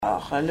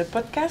Alors, le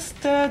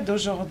podcast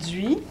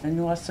d'aujourd'hui,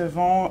 nous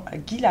recevons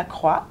Guy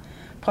Lacroix,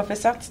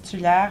 professeur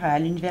titulaire à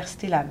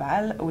l'Université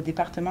Laval au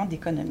département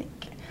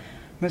d'économique.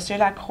 Monsieur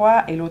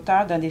Lacroix est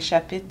l'auteur d'un des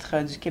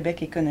chapitres du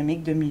Québec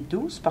économique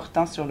 2012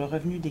 portant sur le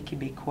revenu des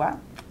Québécois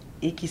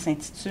et qui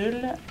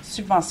s'intitule «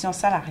 Subventions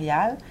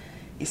salariales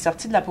et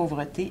sortie de la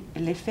pauvreté,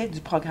 l'effet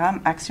du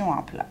programme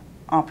Action-Emploi ».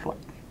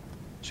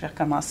 Je vais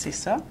recommencer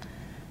ça.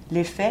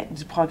 L'effet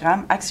du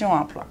programme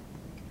Action-Emploi.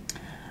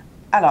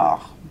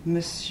 Alors,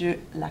 Monsieur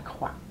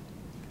Lacroix,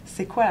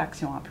 c'est quoi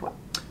l'Action-Emploi?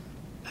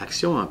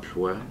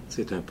 Action-Emploi,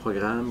 c'est un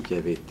programme qui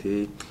avait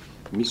été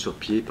mis sur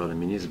pied par le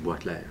ministre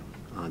Boisclair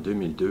en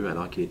 2002,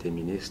 alors qu'il était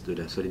ministre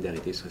de la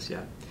Solidarité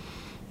sociale.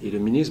 Et le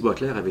ministre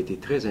Boisclair avait été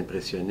très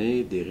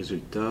impressionné des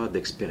résultats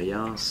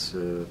d'expériences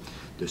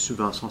de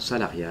subventions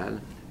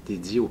salariales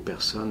dédiées aux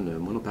personnes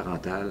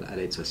monoparentales à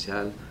l'aide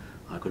sociale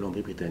en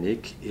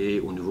Colombie-Britannique et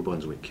au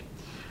Nouveau-Brunswick.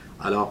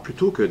 Alors,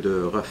 plutôt que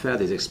de refaire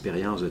des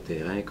expériences de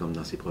terrain comme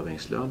dans ces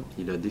provinces-là,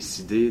 il a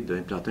décidé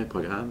d'implanter un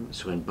programme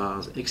sur une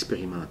base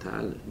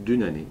expérimentale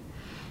d'une année.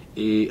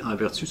 Et en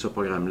vertu de ce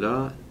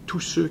programme-là,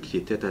 tous ceux qui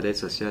étaient à l'aide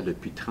sociale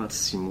depuis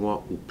 36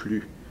 mois ou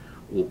plus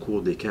au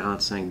cours des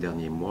 45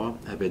 derniers mois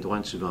avaient droit à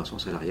une subvention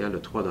salariale de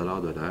 3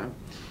 $ de l'heure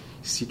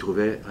s'ils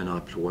trouvaient un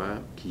emploi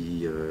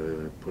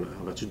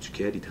en vertu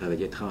duquel ils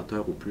travaillaient 30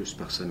 heures ou plus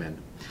par semaine.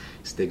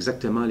 C'était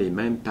exactement les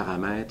mêmes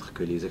paramètres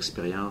que les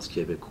expériences qui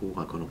avaient cours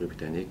en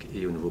Colombie-Britannique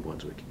et au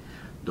Nouveau-Brunswick.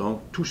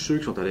 Donc, tous ceux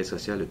qui sont à l'aide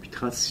sociale depuis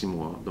 36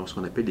 mois, donc ce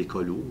qu'on appelle des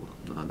cas lourds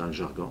dans le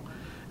jargon,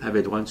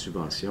 avaient droit à une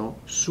subvention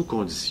sous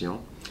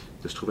condition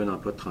de se trouver un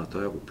emploi de 30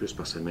 heures ou plus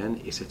par semaine,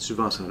 et cette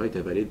subvention-là était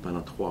valide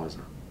pendant 3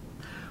 ans.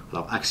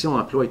 Alors,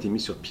 Action-Emploi a été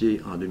mis sur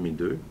pied en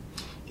 2002,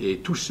 et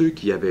tous ceux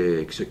qui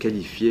se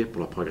qualifiaient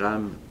pour le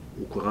programme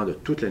au courant de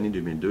toute l'année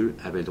 2002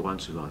 avaient droit à une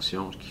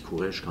subvention qui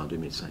courait jusqu'en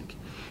 2005.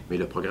 Mais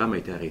le programme a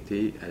été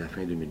arrêté à la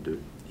fin 2002.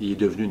 Il est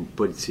devenu une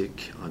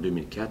politique en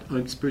 2004,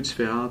 un petit peu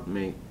différente,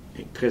 mais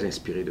très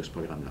inspirée de ce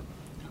programme-là.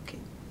 OK.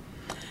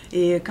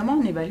 Et comment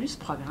on évalue ce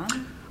programme?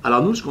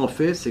 Alors nous, ce qu'on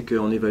fait, c'est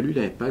qu'on évalue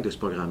l'impact de ce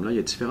programme-là. Il y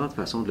a différentes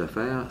façons de le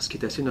faire. Ce qui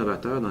est assez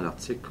novateur dans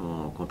l'article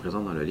qu'on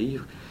présente dans le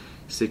livre,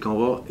 c'est qu'on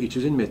va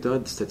utiliser une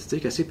méthode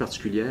statistique assez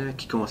particulière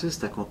qui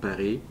consiste à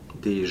comparer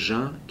des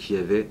gens qui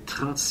avaient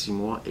 36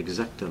 mois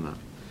exactement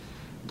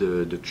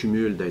de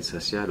cumul d'aide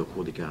sociale au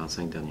cours des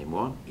 45 derniers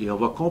mois, et on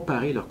va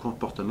comparer leur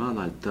comportement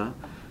dans le temps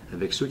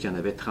avec ceux qui en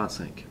avaient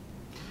 35.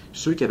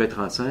 Ceux qui avaient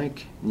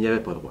 35 n'y avaient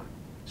pas droit.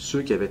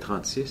 Ceux qui avaient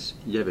 36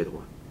 y avaient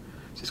droit.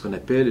 C'est ce qu'on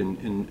appelle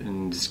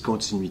une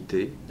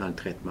discontinuité dans le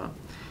traitement.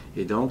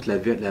 Et donc,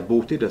 la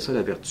beauté de ça,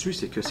 la vertu,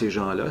 c'est que ces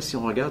gens-là, si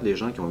on regarde les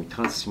gens qui ont eu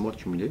 36 mois de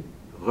cumulé,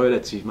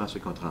 relativement à ceux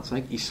qui ont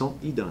 35, ils sont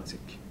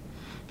identiques.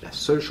 La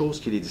seule chose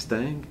qui les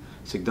distingue,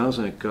 c'est que dans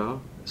un cas,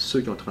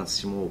 ceux qui ont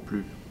 36 mois ou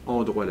plus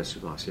ont droit à la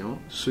subvention,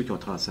 ceux qui ont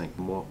 35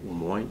 mois ou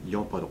moins, ils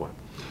n'ont pas droit.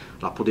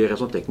 Alors, pour des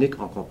raisons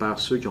techniques, on compare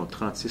ceux qui ont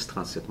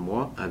 36-37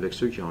 mois avec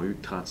ceux qui ont eu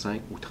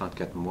 35 ou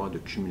 34 mois de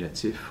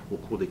cumulatif au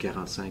cours des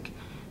 45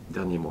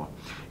 derniers mois.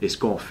 Et ce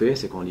qu'on fait,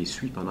 c'est qu'on les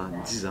suit pendant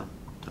 10 ans.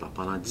 Alors,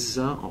 pendant 10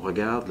 ans, on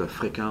regarde la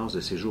fréquence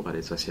de séjour à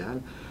l'aide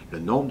sociale, le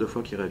nombre de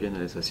fois qu'ils reviennent à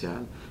l'aide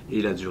sociale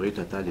et la durée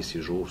totale des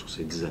séjours sur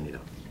ces 10 années-là.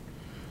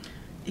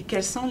 Et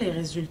quels sont les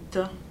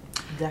résultats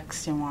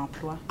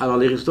d'Action-Emploi? Alors,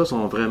 les résultats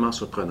sont vraiment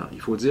surprenants.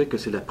 Il faut dire que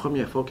c'est la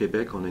première fois au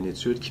Québec qu'on a une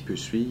étude qui peut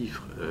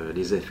suivre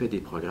les effets des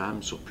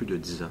programmes sur plus de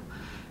 10 ans.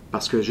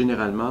 Parce que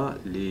généralement,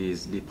 les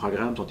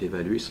programmes sont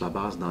évalués sur la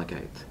base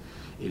d'enquêtes.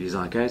 Et les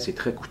enquêtes, c'est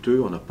très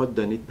coûteux. On n'a pas de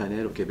données de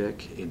panel au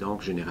Québec. Et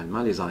donc,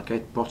 généralement, les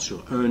enquêtes portent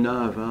sur 1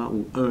 an avant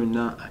ou 1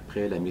 an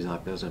après la mise en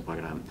place d'un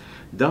programme.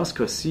 Dans ce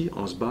cas-ci,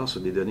 on se base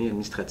sur des données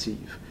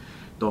administratives.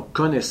 Donc,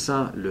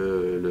 connaissant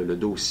le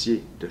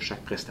dossier de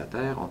chaque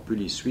prestataire, on peut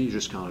les suivre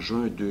jusqu'en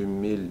juin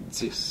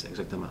 2010.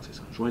 Exactement, c'est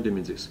ça. Juin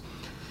 2010.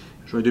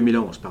 Juin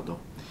 2011, pardon.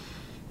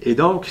 Et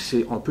donc,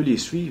 on peut les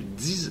suivre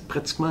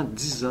pratiquement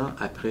 10 ans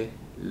après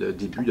le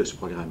début de ce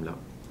programme-là.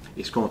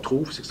 Et ce qu'on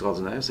trouve, c'est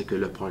extraordinaire, c'est que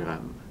le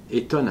programme,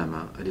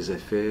 étonnamment, a des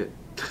effets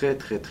très,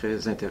 très,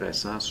 très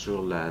intéressants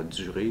sur la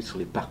durée, sur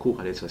les parcours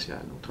à l'aide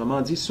sociale.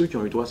 Autrement dit, ceux qui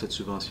ont eu droit à cette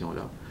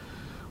subvention-là,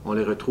 on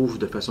les retrouve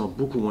de façon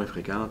beaucoup moins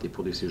fréquente et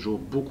pour des séjours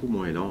beaucoup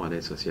moins longs à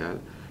l'aide sociale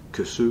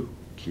que ceux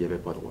qui n'y avaient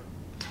pas droit.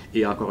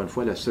 Et encore une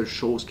fois, la seule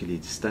chose qui les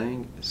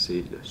distingue,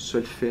 c'est le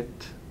seul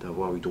fait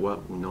d'avoir eu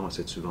droit ou non à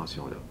cette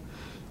subvention-là.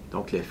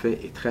 Donc l'effet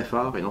est très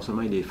fort, et non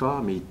seulement il est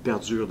fort, mais il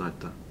perdure dans le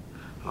temps.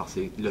 Alors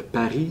le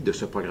pari de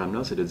ce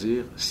programme-là, c'est de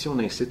dire, si on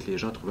incite les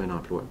gens à trouver un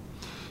emploi,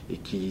 et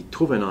qu'ils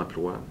trouvent un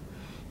emploi,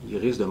 ils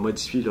risquent de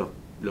modifier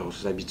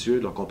leurs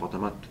habitudes, leur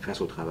comportement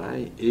face au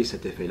travail, et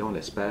cet effet-là, on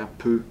l'espère,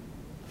 peut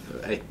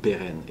être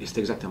pérenne. Et c'est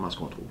exactement ce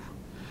qu'on trouve.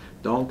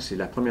 Donc, c'est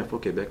la première fois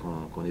au Québec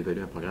qu'on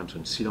évalue un programme sur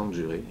une si longue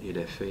durée, et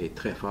l'effet est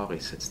très fort et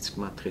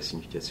statistiquement très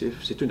significatif.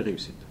 C'est une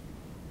réussite.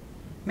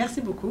 Merci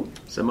beaucoup.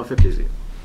 Ça m'a fait plaisir.